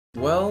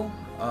Well,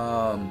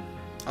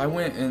 I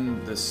went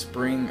in the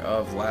spring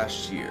of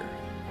last year.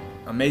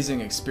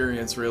 Amazing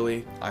experience,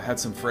 really. I had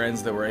some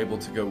friends that were able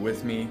to go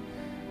with me.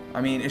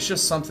 I mean, it's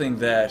just something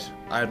that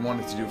I had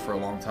wanted to do for a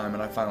long time,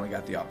 and I finally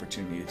got the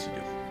opportunity to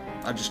do.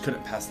 I just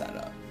couldn't pass that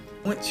up.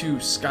 I went to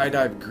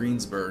Skydive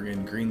Greensburg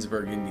in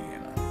Greensburg,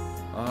 Indiana.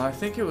 I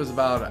think it was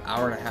about an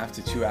hour and a half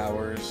to 2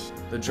 hours.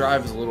 The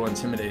drive is a little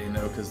intimidating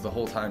though, because the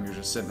whole time you're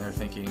just sitting there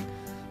thinking,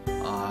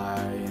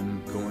 I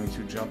am going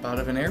to jump out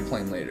of an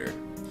airplane later.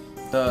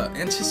 The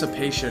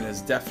anticipation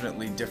is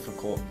definitely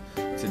difficult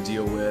to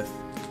deal with,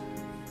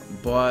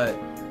 but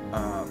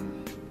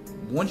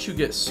once you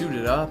get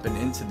suited up and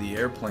into the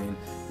airplane,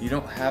 you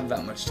don't have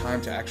that much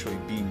time to actually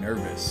be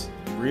nervous.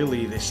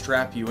 Really, they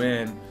strap you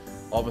in,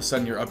 all of a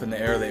sudden you're up in the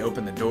air, they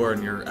open the door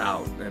and you're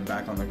out and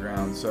back on the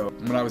ground. So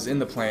when I was in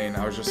the plane,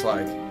 I was just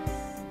like,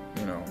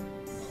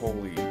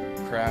 holy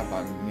crap,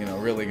 I'm,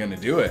 really gonna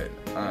do it.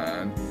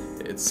 And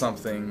it's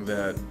something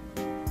that,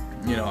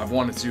 I've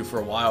wanted to do for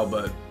a while,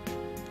 but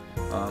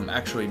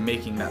actually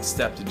making that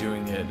step to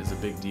doing it is a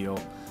big deal.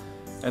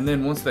 And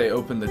then once they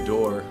opened the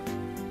door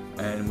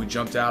and we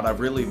jumped out, I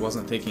really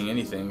wasn't thinking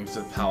anything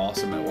except how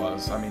awesome it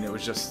was. I mean, it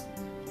was just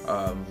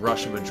a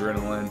rush of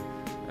adrenaline,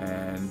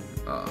 and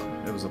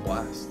it was a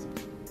blast.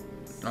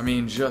 I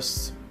mean,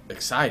 just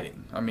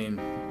exciting. I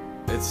mean,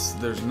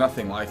 there's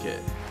nothing like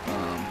it.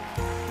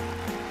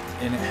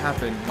 And it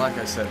happened, like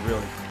I said,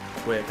 really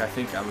quick. I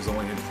think I was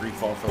only in free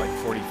fall for like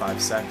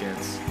 45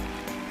 seconds.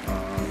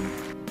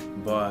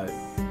 But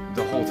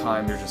the whole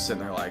time you're just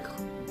sitting there like,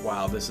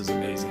 wow, this is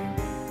amazing.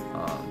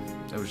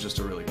 It was just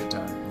a really good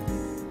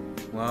time.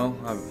 Well,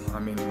 I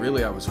mean,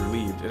 really I was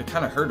relieved. It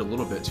kind of hurt a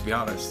little bit, to be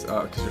honest,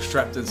 because you're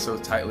strapped in so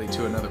tightly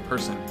to another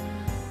person.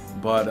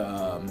 But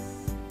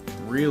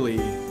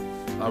really,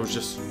 I was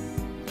just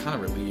kind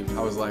of relieved.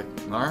 I was like,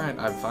 all right,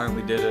 I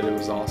finally did it. It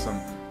was awesome.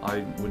 I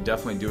would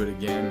definitely do it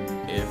again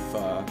if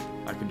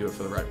I could do it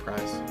for the right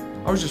price.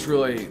 I was just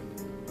really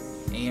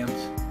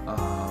amped.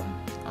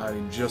 I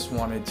just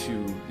wanted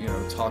to,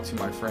 talk to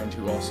my friend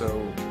who also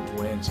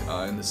went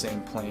in the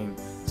same plane,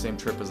 same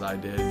trip as I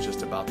did,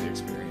 just about the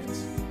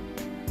experience.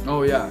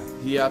 Oh yeah,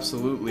 he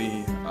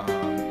absolutely,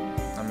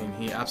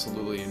 he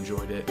absolutely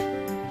enjoyed it.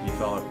 He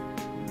felt,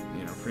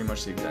 pretty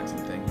much the exact same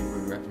thing. He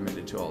would recommend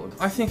it to all of them.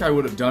 I think I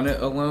would have done it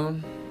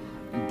alone,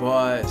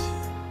 but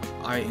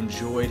I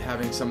enjoyed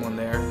having someone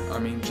there. I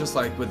mean, just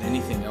like with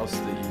anything else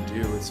that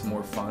you do, it's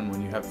more fun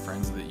when you have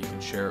friends that you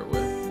can share it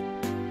with.